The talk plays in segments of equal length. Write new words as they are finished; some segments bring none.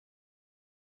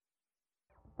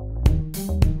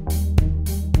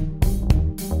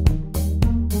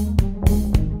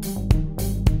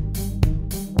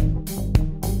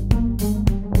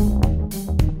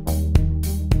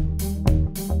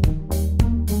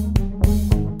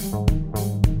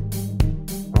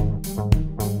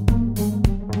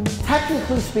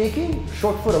Strictly speaking,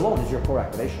 short foot alone is your core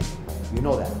activation. You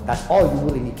know that. That's all you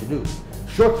really need to do.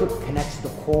 Short foot connects the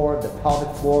core, the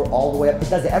pelvic floor, all the way up. It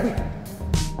does everything.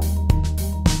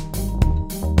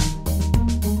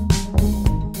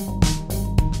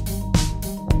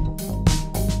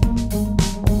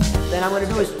 Then I'm going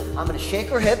to do is, I'm going to shake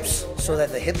her hips so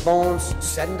that the hip bones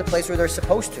set into place where they're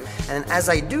supposed to. And as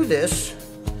I do this,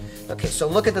 okay, so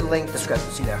look at the length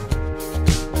discrepancy there.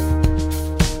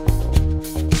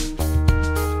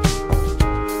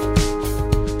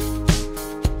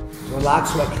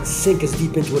 Relax so I can sink as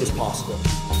deep into it as possible.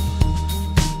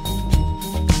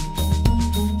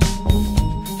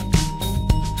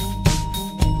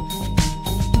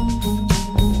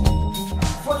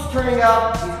 Foot's turning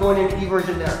out, he's going into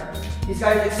eversion there. He's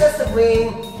got an excessive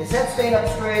lean, his head's staying up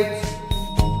straight.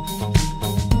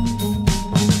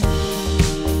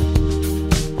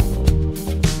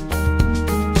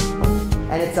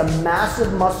 And it's a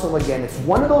massive muscle again. It's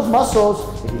one of those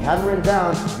muscles, if you haven't written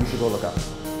down, you should go look up.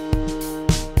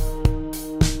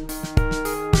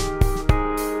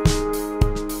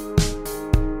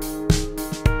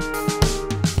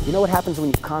 You know what happens when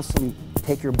you constantly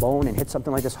take your bone and hit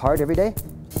something like this hard every day?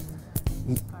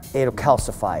 It'll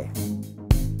calcify.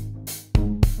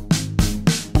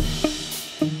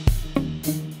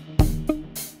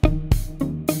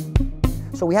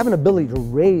 So we have an ability to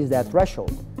raise that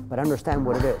threshold, but understand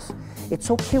what it is.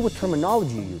 It's okay with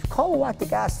terminology you use. Call it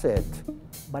lactic acid,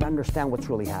 but understand what's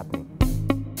really happening.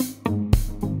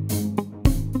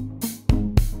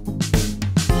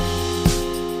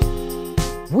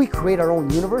 We create our own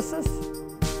universes.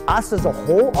 Us as a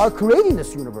whole are creating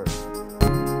this universe.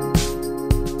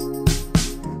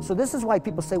 So this is why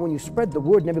people say when you spread the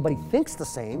word and everybody thinks the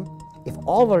same, if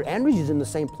all our energy is in the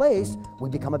same place, we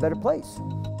become a better place.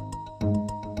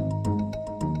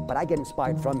 But I get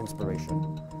inspired from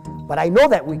inspiration. But I know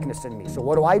that weakness in me, so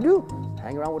what do?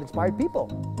 Hang around with inspired people.